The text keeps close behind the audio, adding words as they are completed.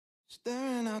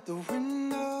Staring out the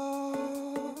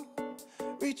window,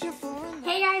 reaching for a...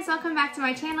 Hey guys, welcome back to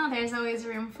my channel. There's always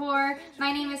room for.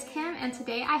 My name is Kim and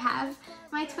today I have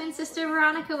my twin sister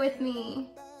Veronica with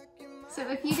me. So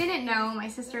if you didn't know, my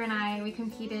sister and I, we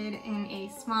competed in a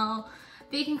small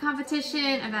baking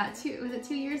competition about 2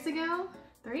 years ago?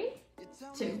 3?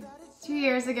 2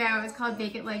 years ago. It was called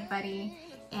Bake It Like Buddy,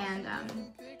 and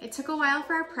it took a while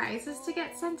for our prizes to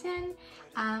get sent in.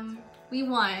 We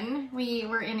won. We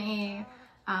were in a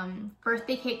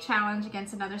birthday cake challenge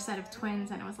against another set of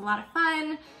twins, and it was a lot of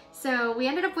fun. So we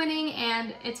ended up winning,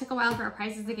 and it took a while for our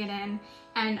prizes to get in.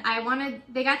 And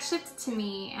they got shipped to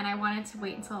me, and I wanted to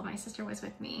wait until my sister was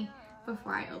with me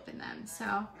before I opened them. So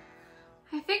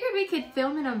I figured we could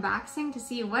film an unboxing to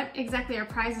see what exactly our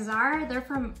prizes are. They're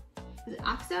from, is it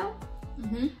OXO?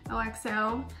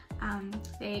 OXO.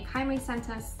 They kindly sent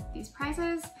us these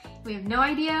prizes. We have no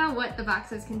idea what the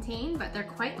boxes contain, but they're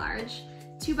quite large.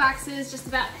 2 boxes, just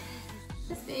about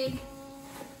this big.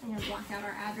 I'm gonna block out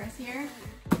our address here.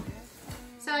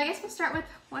 So I guess we'll start with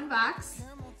 1 box,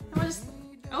 and we'll just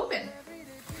open.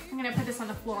 I'm gonna put this on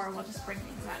the floor, and we'll just bring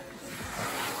things out.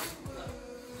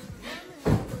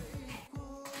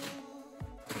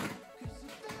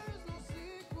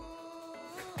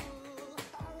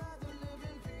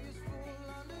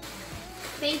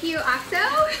 Thank you,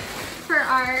 OXO, for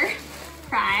our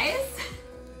prize.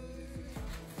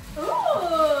 Ooh!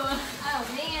 Oh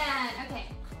man, okay.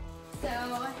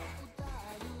 So,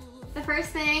 the first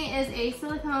thing is a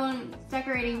silicone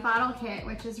decorating bottle kit,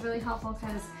 which is really helpful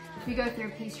because we go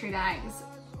through pastry bags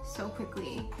so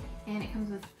quickly. And it comes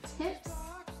with tips.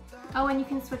 Oh, and you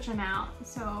can switch them out.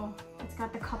 So, it's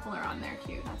got the coupler on there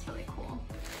too. That's really cool.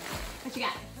 What you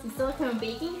got? Some silicone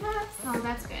baking cups. Oh,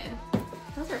 that's good.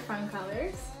 Those are fun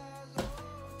colors.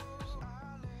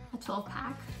 A 12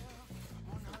 pack.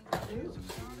 Ooh.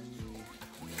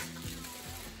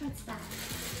 What's that?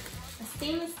 A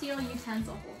stainless steel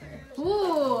utensil holder.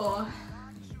 Ooh!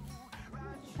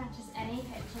 Not just any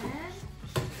kitchen.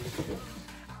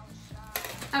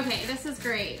 Okay, this is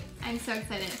great. I'm so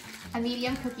excited. A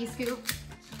medium cookie scoop.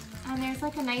 And there's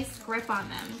like a nice grip on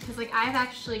them. Because like I've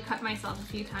actually cut myself a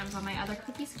few times on my other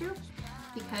cookie scoop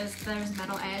because there's a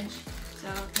metal edge. So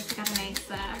it's got a nice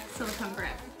silicone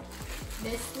grip.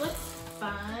 This looks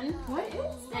fun. What is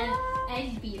An that?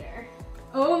 egg beater.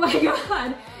 Oh my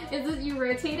god! Is it, you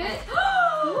rotate it? Ooh.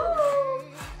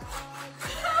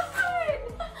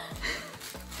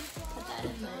 Put that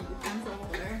in the utensil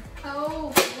holder.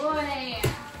 Oh boy!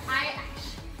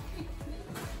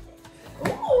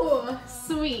 Ooh!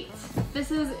 Sweet!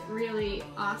 This is really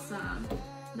awesome.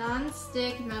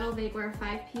 Non-stick metal bakeware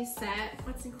 5-piece set.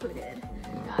 What's included?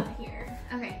 Got it here.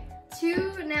 Okay.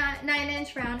 2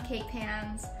 9-inch round cake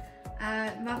pans,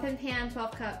 muffin pan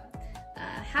 12 cup,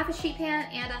 half a sheet pan,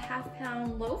 and a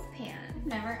half-pound loaf pan.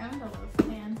 Never owned a loaf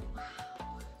pan.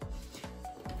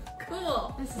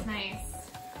 Cool. This is nice.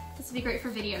 This would be great for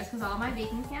videos because all my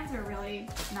baking pans are really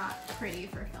not pretty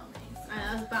for filming.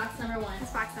 That's box number 1.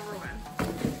 That's box number 1.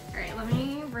 All right, let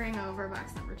me bring over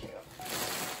box number 2.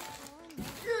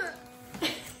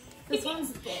 This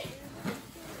one's big.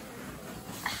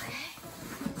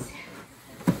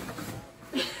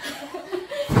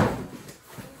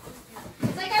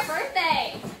 It's like our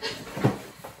birthday.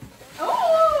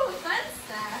 Oh, fun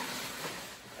stuff.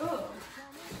 Oh,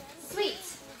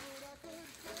 sweet.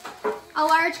 A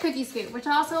large cookie scoop, which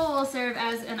also will serve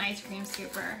as an ice cream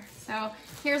scooper. So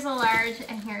here's a large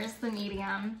and here's the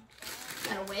medium.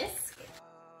 And a whisk.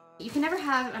 You can never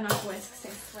have enough whisks, I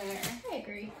swear. I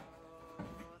agree.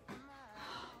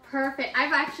 Perfect.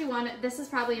 I've actually wanted, this is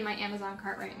probably in my Amazon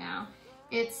cart right now.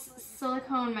 It's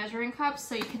silicone measuring cups,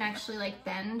 so you can actually like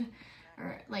bend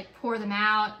or like pour them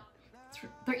out.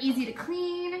 They're easy to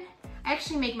clean. I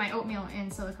actually make my oatmeal in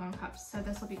silicone cups, so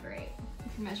this will be great.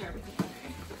 You can measure everything in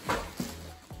there.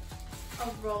 A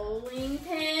rolling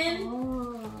pin.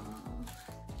 Oh,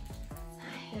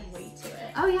 There's weight to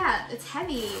it. oh yeah, it's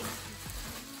heavy.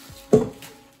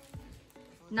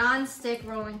 Non-stick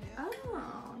rolling,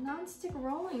 non-stick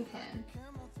rolling pin.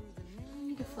 You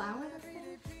need to flour this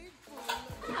thing?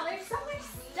 Wow, there's so much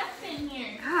stuff in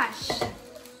here. Gosh.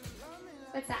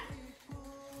 What's that?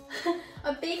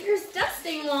 A baker's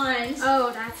dusting wand.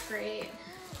 Oh, that's great.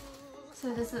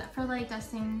 So this is for like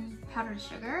dusting powdered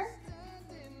sugar?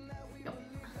 Yep.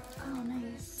 Oh,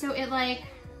 nice. So it like,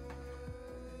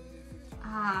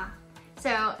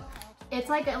 so it's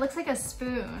like, it looks like a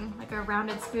spoon, like a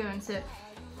rounded spoon. So,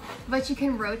 but you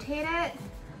can rotate it.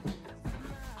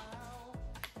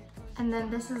 And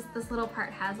then this little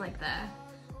part has like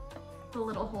the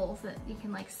little holes that you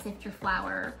can like sift your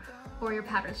flour or your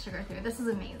powdered sugar through. This is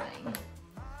amazing.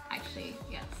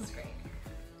 This is great.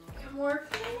 Got more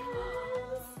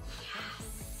fans.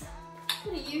 Yes.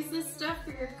 I'm gonna use this stuff for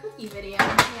your cookie video.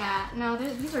 Yeah, no,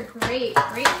 these are great.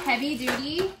 Great heavy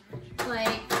duty.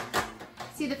 Like,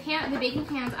 see the baking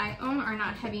pans I own are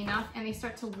not heavy enough and they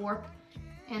start to warp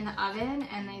in the oven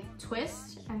and they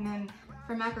twist, and then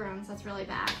for macaroons that's really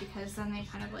bad because then they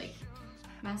kind of like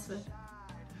mess with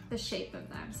the shape of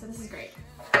them. So this is great.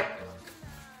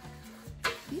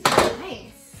 These are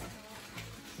nice.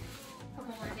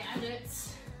 Couple more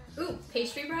gadgets. Ooh,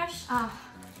 pastry brush.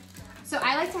 So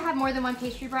I like to have more than one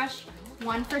pastry brush,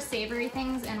 one for savory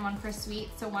things and one for sweet.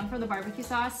 So one for the barbecue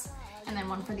sauce and then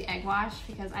one for the egg wash,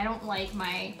 because I don't like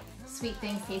my sweet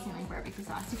things tasting like barbecue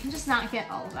sauce. You can just not get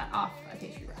all of that off a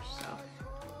pastry brush, so.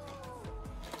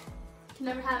 Can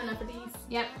never have enough of these.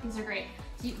 Yep, these are great.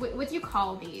 So what do you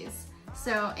call these?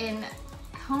 So in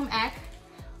home ec,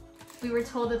 we were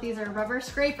told that these are rubber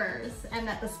scrapers and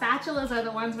that the spatulas are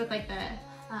the ones with like the,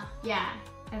 yeah.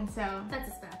 And so. That's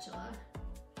a spatula.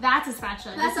 That's a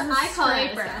spatula. That's this what I call it,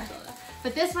 a scraper. spatula.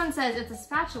 But this one says it's a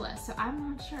spatula, so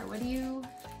I'm not sure. What do you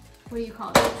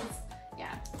call this?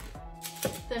 Yeah.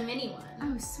 The mini one.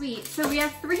 Oh, sweet. So we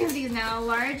have 3 of these now, a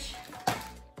large,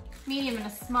 medium, and a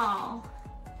small.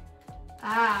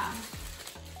 Ah,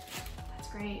 that's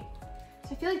great.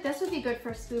 So I feel like this would be good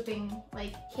for scooping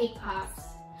like cake pops.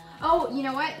 Oh, you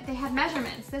know what? They have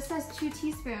measurements. This says 2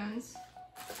 teaspoons.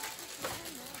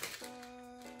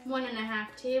 1.5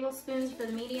 tablespoons for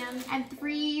the medium. And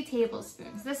 3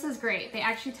 tablespoons. This is great. They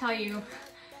actually tell you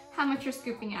how much you're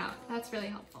scooping out. That's really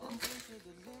helpful.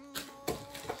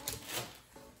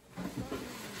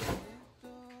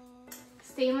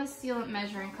 Stainless steel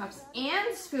measuring cups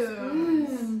and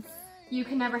spoons. You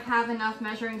can never have enough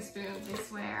measuring spoons, I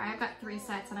swear. I've got 3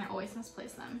 sets and I always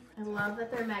misplace them. I love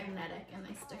that they're magnetic and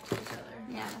they stick to each other.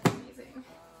 Yeah, that's amazing.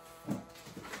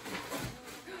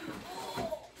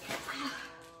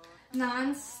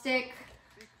 Non-stick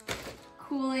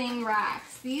cooling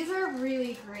racks. These are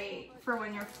really great for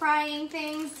when you're frying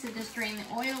things to just drain the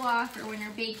oil off, or when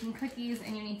you're baking cookies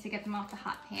and you need to get them off the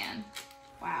hot pan.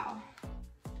 Wow.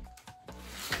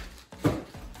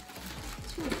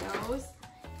 2 of those.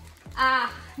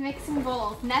 Mixing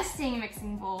bowls, nesting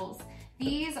mixing bowls.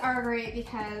 These are great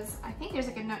because I think there's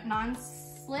like a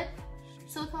non-slip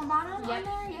silicone bottom on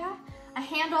there, yeah. A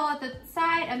handle at the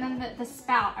side, and then the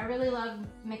spout. I really love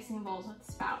mixing bowls with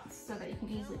spouts so that you can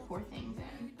easily pour things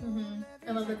in.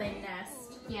 I love that they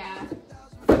nest. Yeah,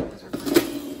 those are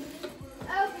great.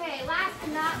 Okay, last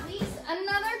but not least,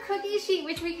 another cookie sheet,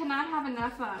 which we cannot have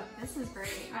enough of. This is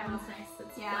great. That one's nice,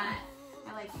 it's Yeah. flat.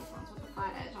 I like these ones with the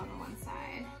flat edge on the one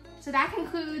side. So that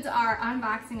concludes our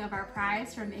unboxing of our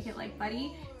prize for Make It Like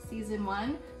Buddy Season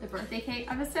 1, the birthday cake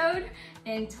episode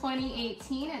in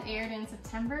 2018. It aired in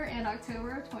September and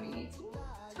October of 2018.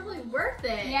 Totally worth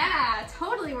it. Yeah,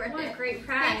 totally worth What it. a great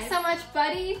prize. Thanks so much,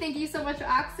 Buddy. Thank you so much,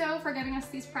 OXO, for giving us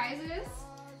these prizes.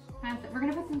 We're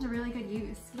gonna put them to really good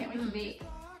use. Can't wait to bake.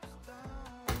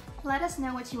 Let us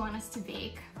know what you want us to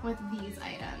bake with these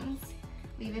items.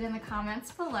 Leave it in the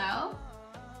comments below.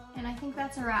 And I think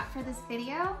that's a wrap for this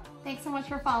video. Thanks so much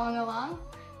for following along.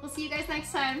 We'll see you guys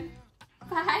next time.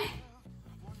 Bye.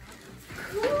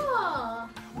 Cool.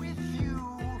 with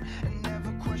you and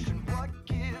never question what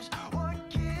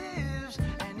gives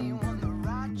anyone the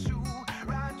right to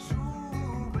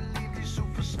believe these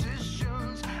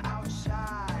superstitions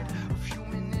outside of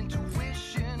human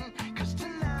intuition. 'Cause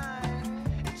tonight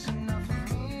it's enough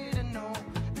for me to know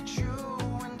that you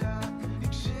and I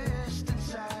exist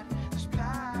inside this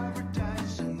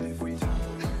paradise. And if we Do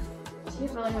you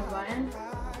really have a button?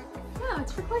 No,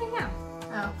 it's recording now.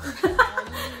 Oh.